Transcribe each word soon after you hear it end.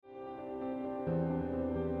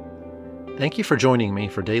Thank you for joining me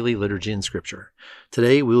for Daily Liturgy and Scripture.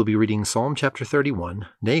 Today we will be reading Psalm chapter 31,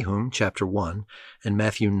 Nahum chapter 1, and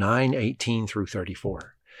Matthew 9:18 through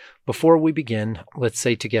 34. Before we begin, let's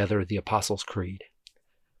say together the Apostles' Creed.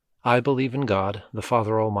 I believe in God, the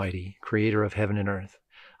Father Almighty, creator of heaven and earth.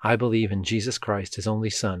 I believe in Jesus Christ, his only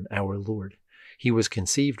Son, our Lord. He was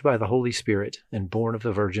conceived by the Holy Spirit and born of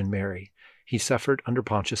the Virgin Mary. He suffered under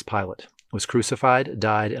Pontius Pilate, was crucified,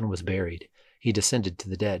 died, and was buried. He descended to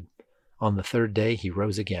the dead. On the third day he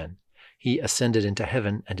rose again. He ascended into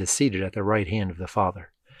heaven and is seated at the right hand of the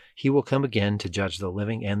Father. He will come again to judge the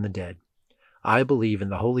living and the dead. I believe in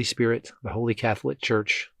the Holy Spirit, the Holy Catholic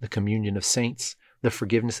Church, the communion of saints, the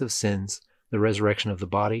forgiveness of sins, the resurrection of the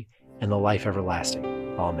body, and the life everlasting.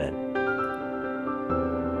 Amen.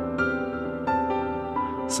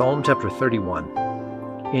 Psalm chapter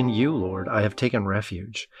 31. In you, Lord, I have taken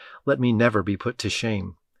refuge. Let me never be put to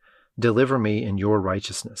shame. Deliver me in your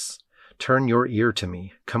righteousness. Turn your ear to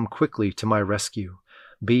me. Come quickly to my rescue.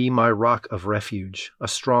 Be my rock of refuge, a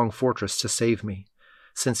strong fortress to save me.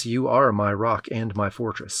 Since you are my rock and my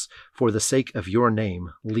fortress, for the sake of your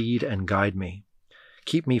name, lead and guide me.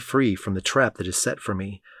 Keep me free from the trap that is set for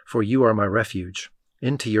me, for you are my refuge.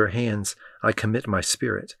 Into your hands I commit my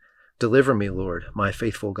spirit. Deliver me, Lord, my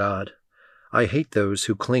faithful God. I hate those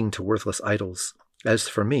who cling to worthless idols. As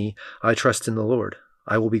for me, I trust in the Lord.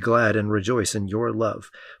 I will be glad and rejoice in your love,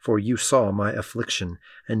 for you saw my affliction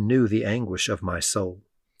and knew the anguish of my soul.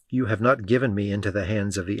 You have not given me into the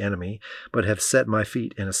hands of the enemy, but have set my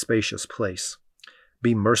feet in a spacious place.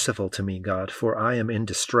 Be merciful to me, God, for I am in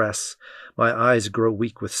distress. My eyes grow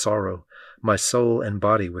weak with sorrow, my soul and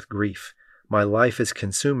body with grief. My life is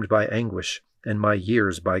consumed by anguish, and my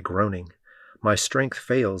years by groaning. My strength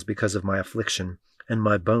fails because of my affliction, and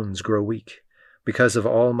my bones grow weak. Because of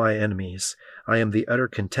all my enemies, I am the utter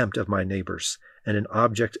contempt of my neighbors, and an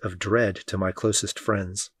object of dread to my closest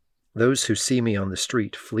friends. Those who see me on the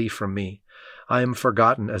street flee from me. I am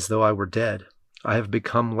forgotten as though I were dead. I have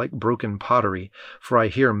become like broken pottery, for I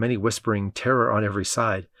hear many whispering terror on every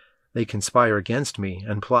side. They conspire against me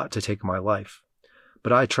and plot to take my life.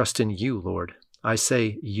 But I trust in you, Lord. I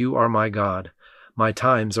say, you are my God. My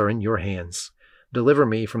times are in your hands. Deliver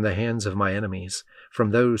me from the hands of my enemies, from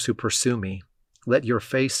those who pursue me. Let your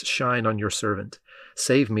face shine on your servant.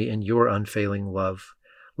 Save me in your unfailing love.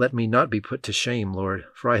 Let me not be put to shame, Lord,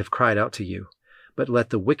 for I have cried out to you. But let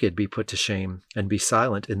the wicked be put to shame, and be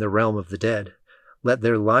silent in the realm of the dead. Let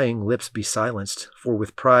their lying lips be silenced, for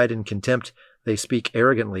with pride and contempt they speak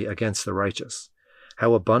arrogantly against the righteous.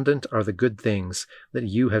 How abundant are the good things that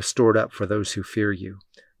you have stored up for those who fear you,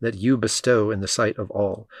 that you bestow in the sight of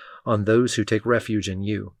all, on those who take refuge in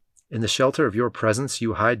you. In the shelter of your presence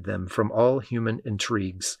you hide them from all human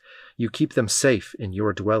intrigues. You keep them safe in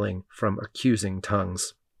your dwelling from accusing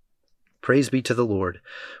tongues. Praise be to the Lord,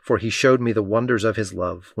 for he showed me the wonders of his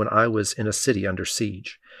love when I was in a city under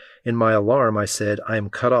siege. In my alarm I said, I am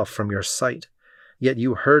cut off from your sight. Yet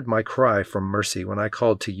you heard my cry for mercy when I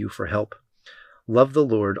called to you for help. Love the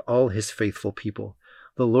Lord, all his faithful people.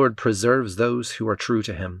 The Lord preserves those who are true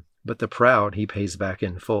to him, but the proud he pays back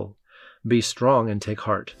in full. Be strong and take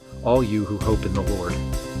heart, all you who hope in the Lord.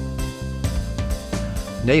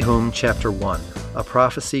 Nahum chapter 1, a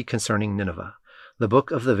prophecy concerning Nineveh, the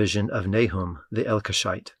book of the vision of Nahum the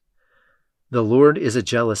Elkoshite. The Lord is a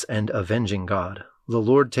jealous and avenging God. The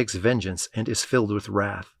Lord takes vengeance and is filled with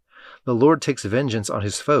wrath. The Lord takes vengeance on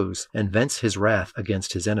his foes and vents his wrath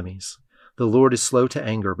against his enemies. The Lord is slow to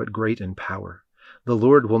anger but great in power. The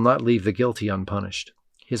Lord will not leave the guilty unpunished.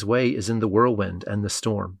 His way is in the whirlwind and the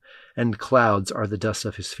storm, and clouds are the dust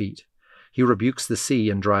of his feet. He rebukes the sea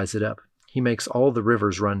and dries it up. He makes all the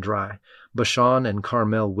rivers run dry. Bashan and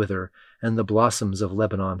Carmel wither, and the blossoms of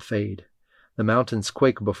Lebanon fade. The mountains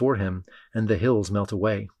quake before him, and the hills melt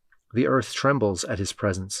away. The earth trembles at his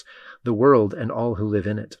presence, the world and all who live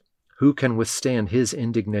in it. Who can withstand his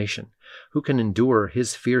indignation? Who can endure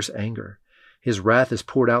his fierce anger? His wrath is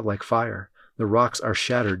poured out like fire. The rocks are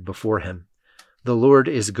shattered before him. The Lord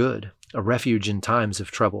is good, a refuge in times of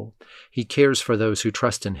trouble. He cares for those who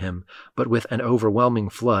trust in him, but with an overwhelming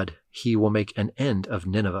flood he will make an end of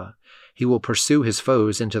Nineveh. He will pursue his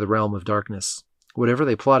foes into the realm of darkness. Whatever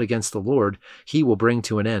they plot against the Lord, he will bring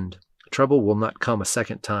to an end. Trouble will not come a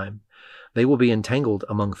second time. They will be entangled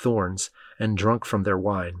among thorns and drunk from their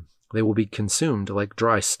wine. They will be consumed like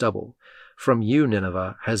dry stubble. From you,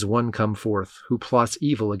 Nineveh, has one come forth who plots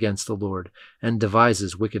evil against the Lord and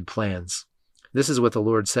devises wicked plans. This is what the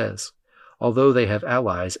Lord says. Although they have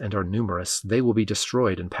allies and are numerous, they will be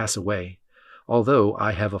destroyed and pass away. Although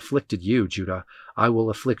I have afflicted you, Judah, I will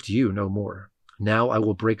afflict you no more. Now I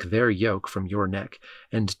will break their yoke from your neck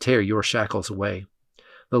and tear your shackles away.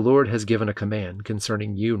 The Lord has given a command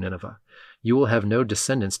concerning you, Nineveh. You will have no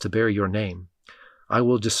descendants to bear your name. I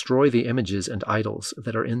will destroy the images and idols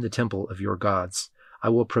that are in the temple of your gods. I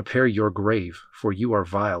will prepare your grave, for you are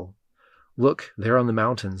vile. Look, there on the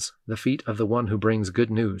mountains, the feet of the one who brings good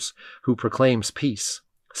news, who proclaims peace.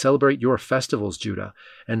 Celebrate your festivals, Judah,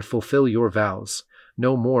 and fulfill your vows.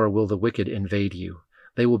 No more will the wicked invade you.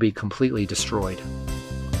 They will be completely destroyed.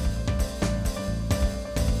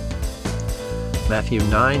 Matthew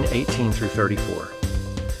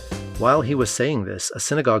 9:18-34. While he was saying this, a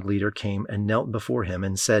synagogue leader came and knelt before him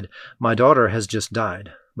and said, "My daughter has just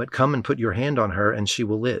died, but come and put your hand on her and she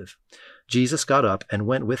will live." Jesus got up and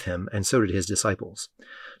went with him, and so did his disciples.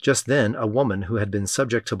 Just then, a woman who had been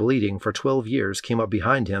subject to bleeding for 12 years came up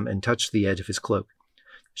behind him and touched the edge of his cloak.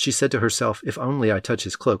 She said to herself, "If only I touch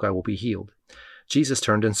his cloak, I will be healed." Jesus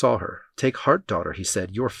turned and saw her. "Take heart, daughter," he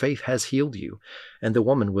said, "your faith has healed you." And the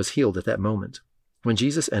woman was healed at that moment. When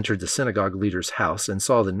Jesus entered the synagogue leader's house and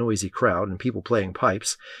saw the noisy crowd and people playing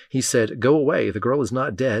pipes, he said, "Go away, the girl is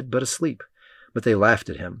not dead, but asleep." But they laughed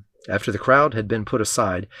at him. After the crowd had been put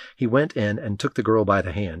aside, he went in and took the girl by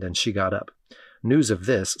the hand, and she got up. News of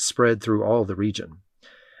this spread through all the region.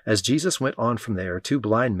 As Jesus went on from there, 2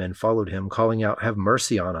 blind men followed him, calling out, "Have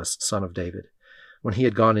mercy on us, Son of David." When he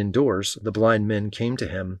had gone indoors, the blind men came to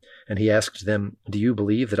him, and he asked them, "Do you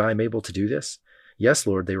believe that I am able to do this?" "Yes,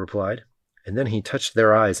 Lord," they replied. And then he touched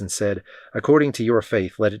their eyes and said, "According to your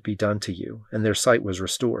faith, let it be done to you." And their sight was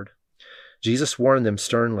restored. Jesus warned them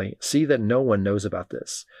sternly, "See that no one knows about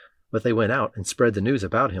this." But they went out and spread the news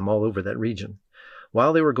about him all over that region.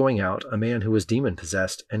 While they were going out, a man who was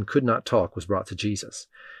demon-possessed and could not talk was brought to Jesus.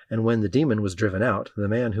 And when the demon was driven out, the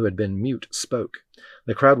man who had been mute spoke.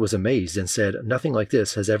 The crowd was amazed and said, "Nothing like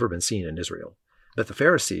this has ever been seen in Israel." But the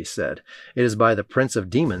Pharisees said, "It is by the prince of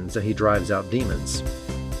demons that he drives out demons."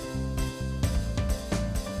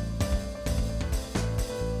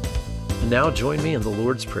 And now join me in the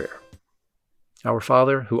Lord's Prayer. Our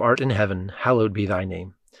Father, who art in heaven, hallowed be thy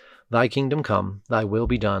name. Thy kingdom come, thy will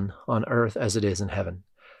be done, on earth as it is in heaven.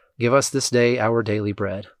 Give us this day our daily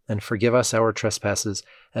bread, and forgive us our trespasses,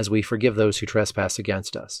 as we forgive those who trespass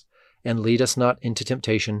against us. And lead us not into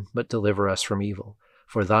temptation, but deliver us from evil.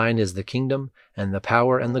 For thine is the kingdom, and the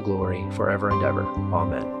power, and the glory, forever and ever.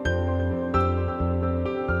 Amen.